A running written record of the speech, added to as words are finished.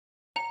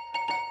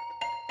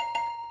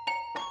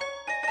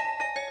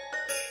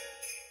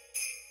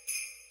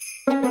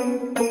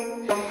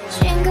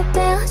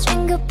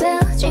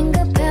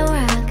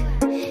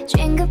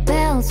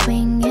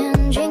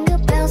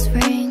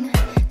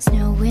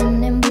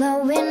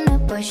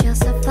social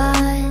so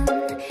fun.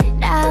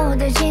 Now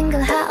the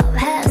jingle hop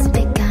has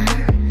begun.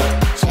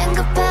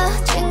 Jingle bell,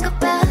 jingle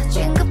bell,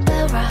 jingle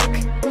bell rock.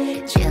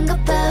 Jingle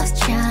bells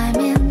chime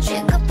in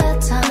jingle bell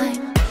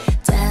time.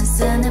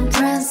 Dancing and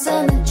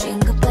prancing in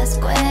Jingle Bell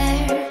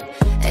Square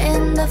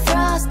in the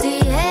frosty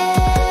air.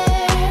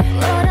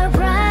 What a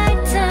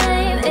bright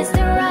time, it's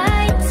the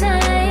right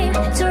time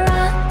to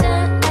rock the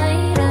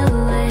night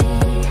away.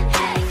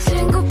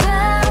 Jingle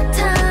bell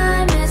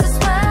time is a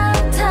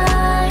swell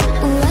time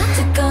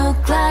to go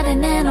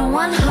gliding in a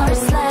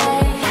one-horse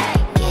sleigh.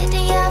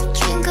 Giddy up,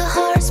 jingle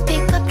horse,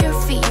 pick up your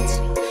feet.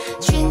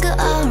 Jingle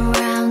all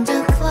around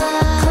the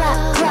clock.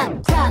 Clap,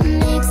 clap, clap.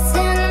 Mix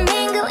and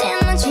mingle in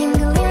the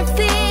jingling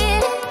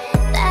feet.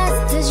 That's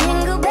the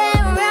Jingle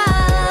Bell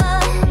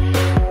Rock.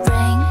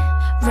 Ring,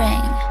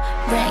 ring,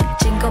 ring,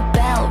 Jingle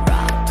Bell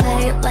Rock.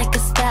 Play it like a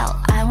spell,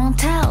 I won't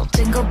tell.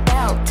 Jingle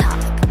Bell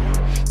Talk.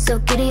 So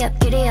giddy up,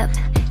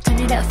 turn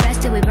it up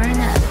fast till we burn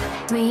up.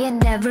 We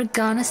ain't never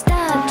gonna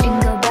stop.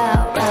 Jingle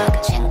Bell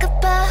Rock. Jingle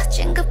bell,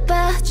 jingle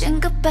bell,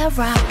 jingle bell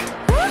rock.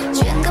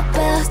 Jingle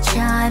bells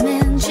chime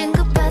in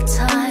jingle bell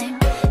time.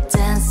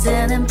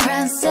 Dancing and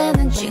prancing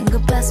in Jingle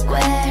Bell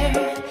Square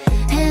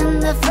in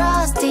the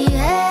frosty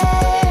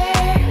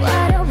air.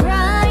 What a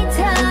bright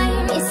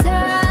time, it's the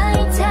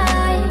right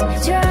time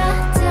to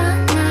rock the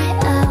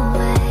night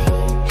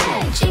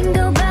away.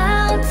 Jingle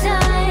bell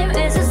time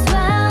is a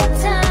swell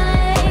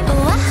time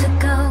to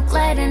go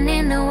gliding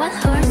in a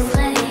one-horse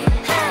sleigh.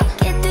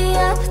 Get the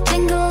up,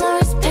 jingle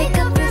horse, pick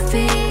up your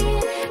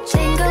feet.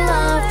 Jingle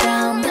all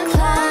around the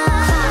clock.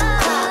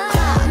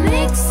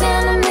 Mix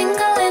and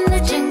mingle in the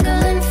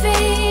jingling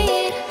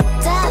feet.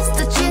 That's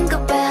the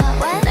Jingle Bell,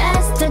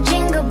 that's the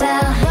Jingle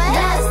Bell,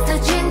 that's the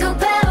Jingle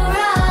Bell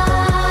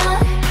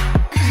Rock.